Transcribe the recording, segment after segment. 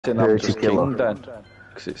I'm just king then,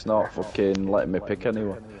 because it's not fucking letting me pick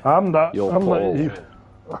anyone. I'm that. You're I'm Paul. you.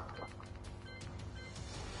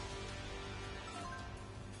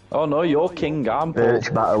 Oh no, you're king, I'm Paul.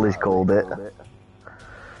 Birch battle is called it.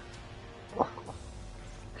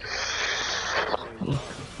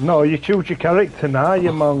 No, you choose your character now,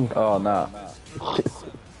 you monk. Oh nah.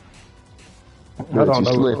 I don't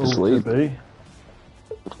know who to be.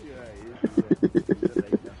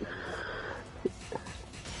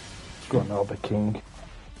 Go on, I'll be king.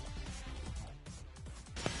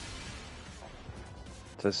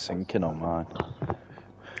 It's sinking on mine.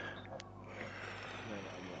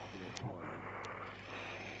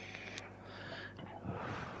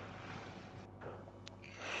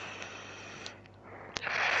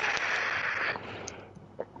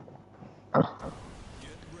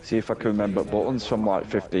 See if I can remember buttons from like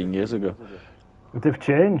 15 years ago. They've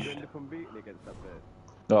changed.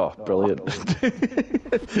 Oh, brilliant.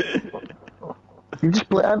 You've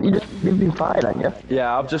been fine, haven't you?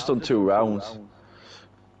 Yeah, I've just done 2 rounds.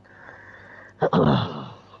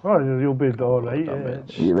 Oh, you'll be alright. Yeah.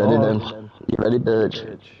 You ready then? You ready, Birch?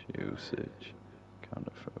 Usage.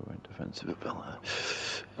 Counter throw and defensive ability.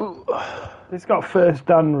 He's got first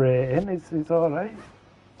down rating, he's alright.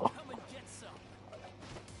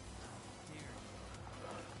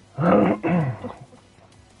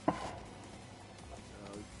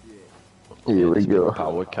 Here we go.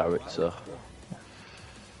 Power character.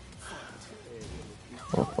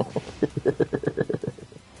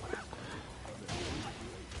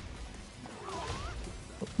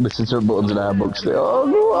 Listen to the buttons in our books. Oh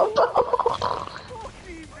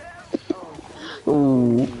no!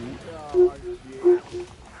 Ooh.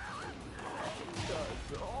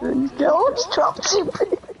 Don't stop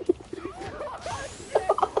tipping.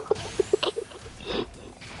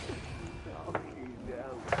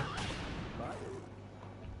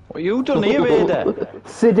 What you done here, Ada?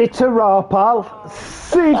 Sidita raw, pal.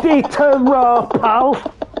 Sidita raw, pal.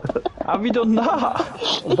 Have you done that?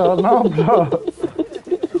 I don't know, bro.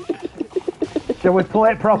 Shall we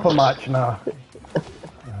play proper match now?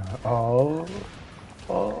 Oh.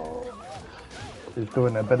 He's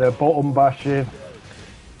doing a bit of button bashing.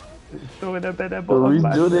 He's doing a bit of button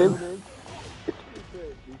bashing. Doing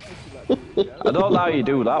I don't know how you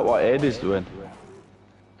do that, what Ada's doing.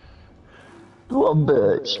 Go on,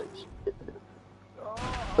 Birch.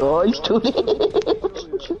 Oh, he's doing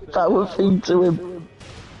it. Power thing to him.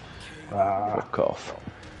 Fuck off.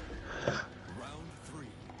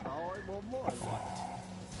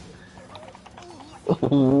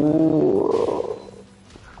 Ooh.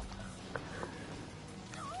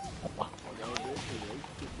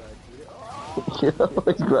 He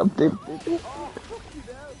grabbed him.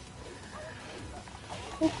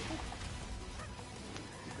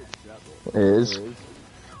 It is.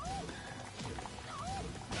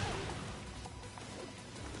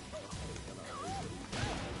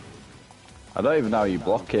 I don't even know how you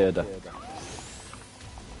block Ada.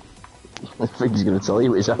 I think he's going to tell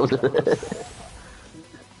you it's out.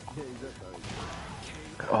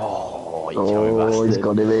 Oh, he's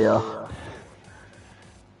got him here.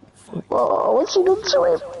 Oh, what's he done to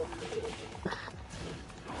him?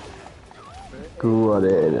 Go on,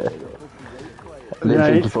 Ada.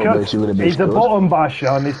 Yeah, he's a button basher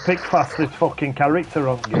and he's picked fastest fucking character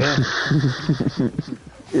on the game.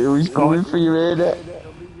 Who's going for you, Ada?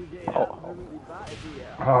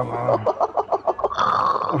 Oh no.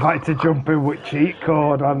 I've had to jump in with cheat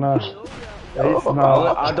code and it's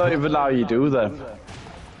not. I don't even know how you do them.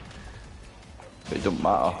 It doesn't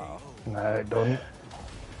matter. No, it doesn't.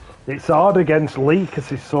 It's hard against Lee because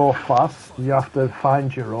he's so fast. You have to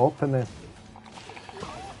find your opening.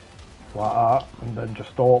 Like that, and then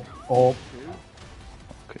just up. Okay.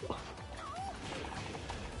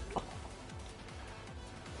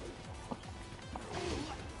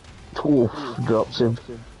 Oof, drops him.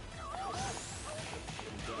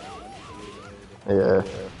 Yeah.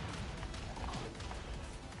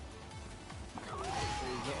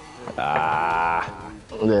 Yeah.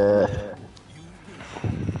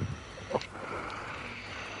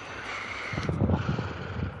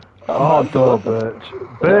 Oh, no, Birch.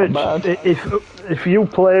 Birch, if you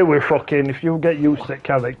play with if you get used to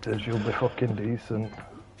characters, you'll be fucking decent.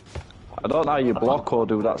 I don't know how you block or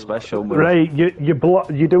do that special move. Right, you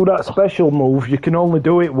do that special move, you can only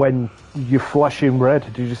do it when you're flashing red.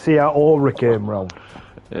 Did you see how Aura came round?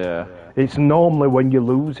 Yeah. It's normally when you're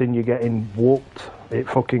losing, you're getting whooped, it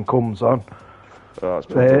fucking comes on. Oh, that's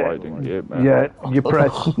probably why I didn't get it, man. Yeah, you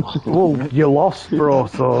press. Well, you lost, bro,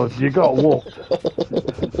 so you got whooped.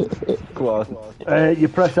 Go on. You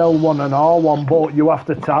press L1 and R1, but you have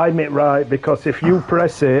to time it right, because if you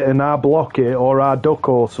press it and I block it or I duck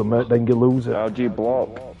or something, then you lose it. How do you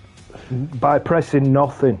block? By pressing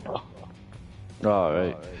nothing.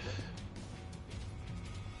 Alright.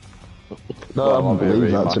 No, I don't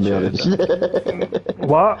believe that, to be honest.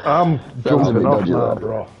 What? I'm jumping off now,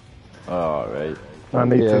 bro. Alright. I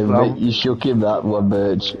need to. Mate, you shook him that one,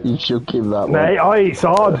 Birch. You shook him that one. Mate, it's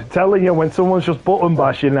hard telling you when someone's just button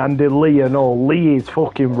bashing Andy Lee and all. Lee is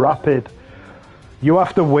fucking rapid. You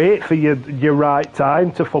have to wait for your right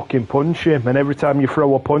time to fucking punch him, and every time you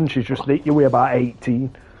throw a punch, he's just hit you with about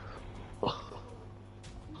 18.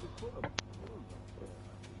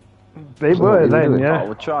 They were then, yeah. Oh,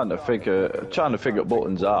 we're trying to figure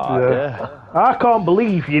buttons out. Yeah. I can't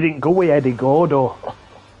believe you didn't go with Eddie Gordo.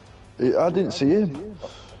 I didn't see him.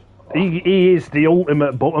 He is the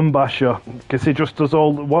ultimate button basher, because he just does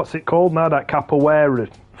all, what's it called now, that capoeira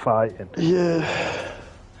fighting. Yeah.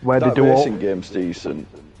 Where That they do racing all... game's decent.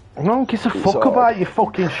 No one gives a fuck all- about your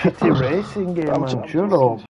fucking shitty racing game, man. Shut up.